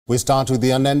We start with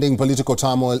the unending political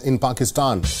turmoil in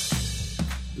Pakistan.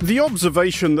 The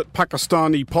observation that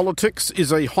Pakistani politics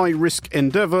is a high-risk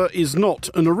endeavour is not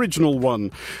an original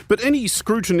one, but any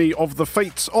scrutiny of the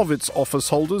fates of its office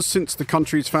holders since the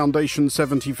country's foundation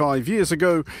 75 years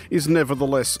ago is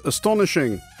nevertheless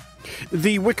astonishing.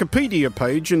 The Wikipedia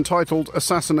page entitled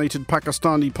Assassinated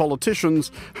Pakistani Politicians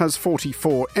has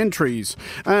 44 entries,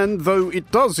 and though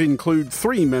it does include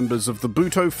 3 members of the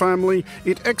Bhutto family,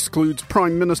 it excludes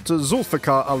Prime Minister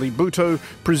Zulfikar Ali Bhutto,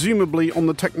 presumably on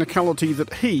the technicality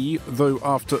that he, though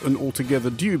after an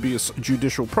altogether dubious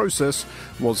judicial process,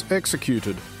 was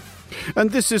executed.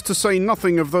 And this is to say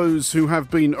nothing of those who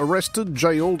have been arrested,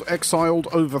 jailed, exiled,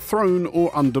 overthrown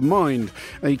or undermined,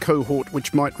 a cohort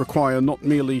which might require not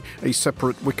merely a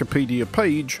separate Wikipedia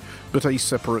page, but a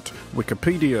separate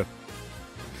Wikipedia.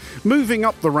 Moving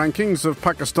up the rankings of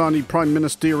Pakistani prime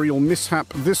ministerial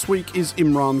mishap this week is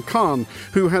Imran Khan,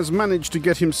 who has managed to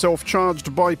get himself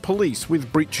charged by police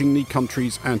with breaching the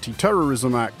country's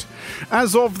Anti-Terrorism Act.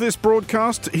 As of this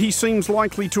broadcast, he seems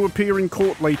likely to appear in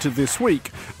court later this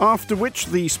week, after which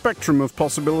the spectrum of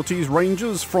possibilities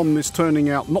ranges from this turning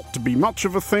out not to be much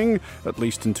of a thing, at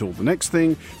least until the next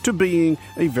thing, to being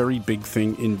a very big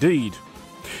thing indeed.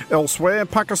 Elsewhere,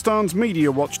 Pakistan's media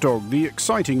watchdog, the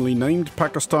excitingly named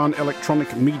Pakistan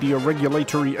Electronic Media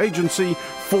Regulatory Agency,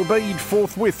 forbade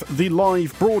forthwith the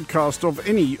live broadcast of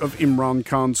any of Imran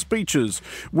Khan's speeches,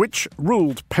 which,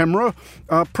 ruled PEMRA,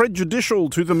 are prejudicial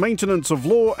to the maintenance of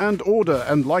law and order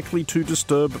and likely to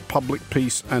disturb public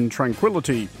peace and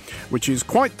tranquility, which is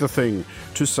quite the thing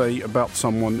to say about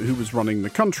someone who was running the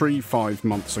country 5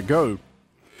 months ago.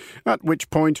 At which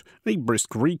point, a brisk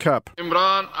recap.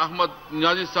 Imran Ahmad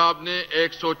Niazi Saab ne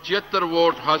 176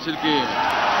 vote hasil kiye.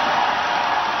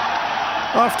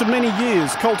 After many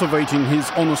years cultivating his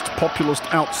honest populist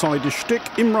outsider shtick,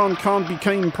 Imran Khan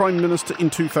became Prime Minister in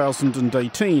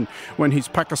 2018, when his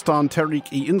Pakistan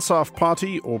Tehreek-e-Insaf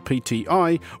Party, or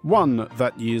PTI, won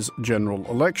that year's general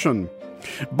election.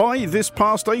 By this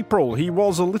past April, he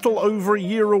was a little over a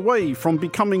year away from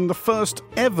becoming the first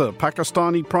ever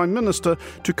Pakistani Prime Minister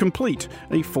to complete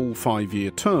a full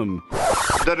 5-year term.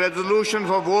 The resolution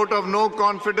for vote of no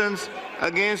confidence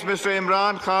against Mr.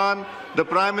 Imran Khan, the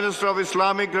Prime Minister of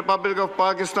Islamic Republic of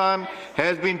Pakistan,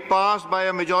 has been passed by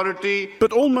a majority.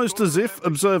 But almost as if,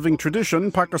 observing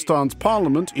tradition, Pakistan's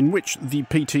parliament, in which the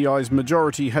PTI's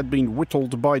majority had been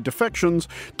whittled by defections,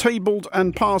 tabled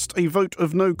and passed a vote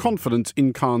of no confidence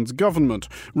in Khan's government,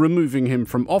 removing him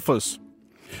from office.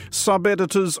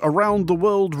 Sub-editors around the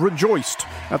world rejoiced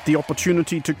at the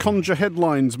opportunity to conjure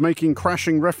headlines making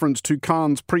crashing reference to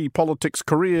Khan's pre-politics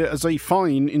career as a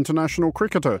fine international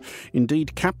cricketer,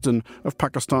 indeed captain of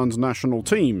Pakistan's national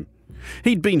team.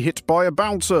 He'd been hit by a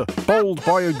bouncer, bowled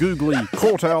by a googly,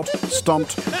 caught out,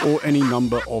 stumped, or any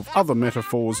number of other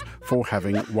metaphors for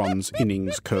having one's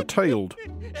innings curtailed.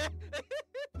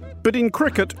 But in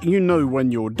cricket, you know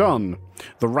when you're done.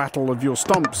 The rattle of your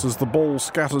stumps as the ball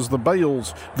scatters the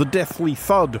bails, the deathly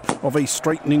thud of a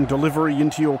straightening delivery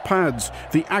into your pads,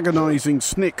 the agonising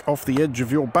snick off the edge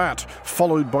of your bat,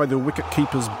 followed by the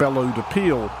wicket-keeper's bellowed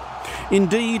appeal.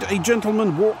 Indeed, a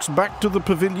gentleman walks back to the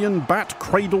pavilion, bat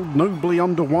cradled nobly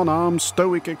under one arm,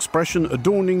 stoic expression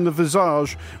adorning the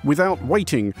visage, without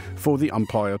waiting for the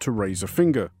umpire to raise a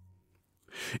finger.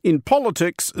 In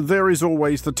politics, there is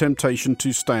always the temptation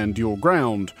to stand your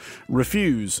ground.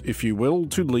 Refuse, if you will,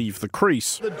 to leave the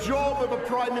crease. The job of a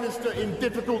Prime Minister in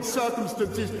difficult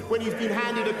circumstances when he's been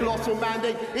handed a colossal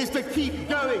mandate is to keep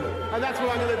going, and that's what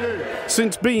I'm going to do.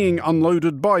 Since being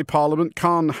unloaded by Parliament,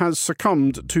 Khan has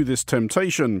succumbed to this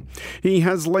temptation. He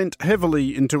has lent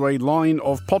heavily into a line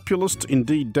of populist,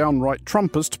 indeed downright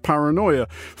Trumpist paranoia,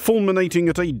 fulminating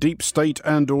at a deep state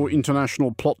and/or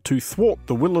international plot to thwart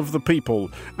the will of the people,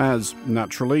 as,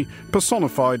 naturally,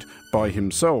 personified by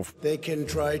himself. They can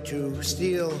try to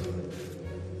steal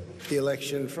the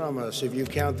election from us if you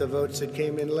count the votes that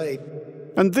came in late.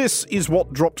 And this is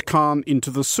what dropped Khan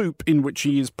into the soup in which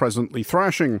he is presently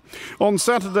thrashing. On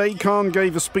Saturday, Khan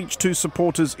gave a speech to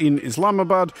supporters in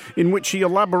Islamabad in which he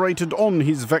elaborated on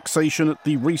his vexation at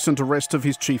the recent arrest of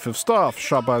his Chief of Staff,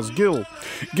 Shahbaz Gill.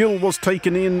 Gill was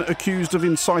taken in, accused of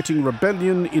inciting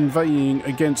rebellion, inveighing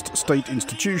against state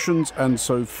institutions, and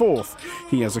so forth.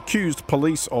 He has accused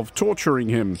police of torturing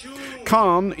him.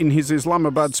 Khan, in his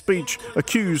Islamabad speech,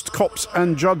 accused cops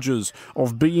and judges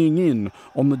of being in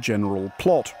on the general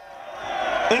plot.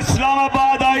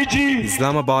 Islamabad IG!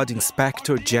 Islamabad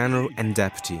Inspector General and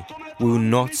Deputy, we will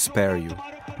not spare you.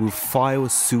 We will file a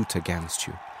suit against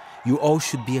you. You all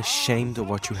should be ashamed of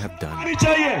what you have done.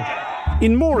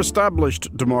 In more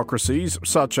established democracies,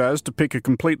 such as, to pick a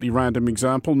completely random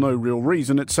example, no real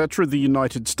reason, etc., the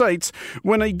United States,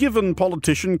 when a given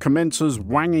politician commences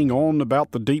wanging on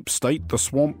about the deep state, the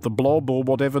swamp, the blob, or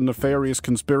whatever nefarious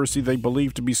conspiracy they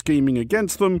believe to be scheming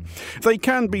against them, they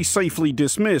can be safely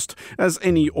dismissed as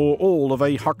any or all of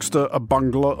a huckster, a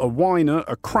bungler, a whiner,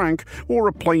 a crank, or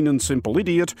a plain and simple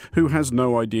idiot who has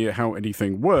no idea how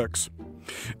anything works.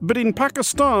 But in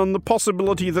Pakistan, the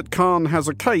possibility that Khan has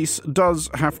a case does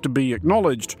have to be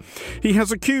acknowledged. He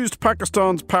has accused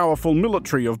Pakistan's powerful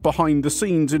military of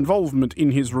behind-the-scenes involvement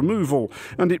in his removal,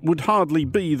 and it would hardly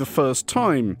be the first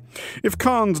time. If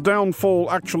Khan's downfall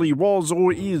actually was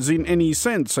or is in any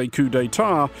sense a coup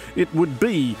d'etat, it would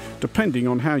be, depending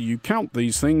on how you count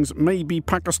these things, maybe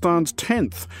Pakistan's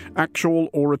 10th actual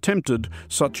or attempted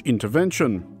such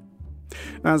intervention.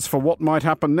 As for what might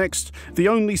happen next, the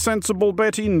only sensible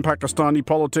bet in Pakistani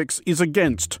politics is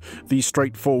against the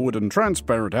straightforward and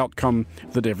transparent outcome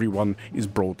that everyone is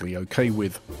broadly okay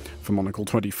with. For Monocle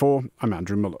 24, I'm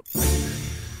Andrew Muller.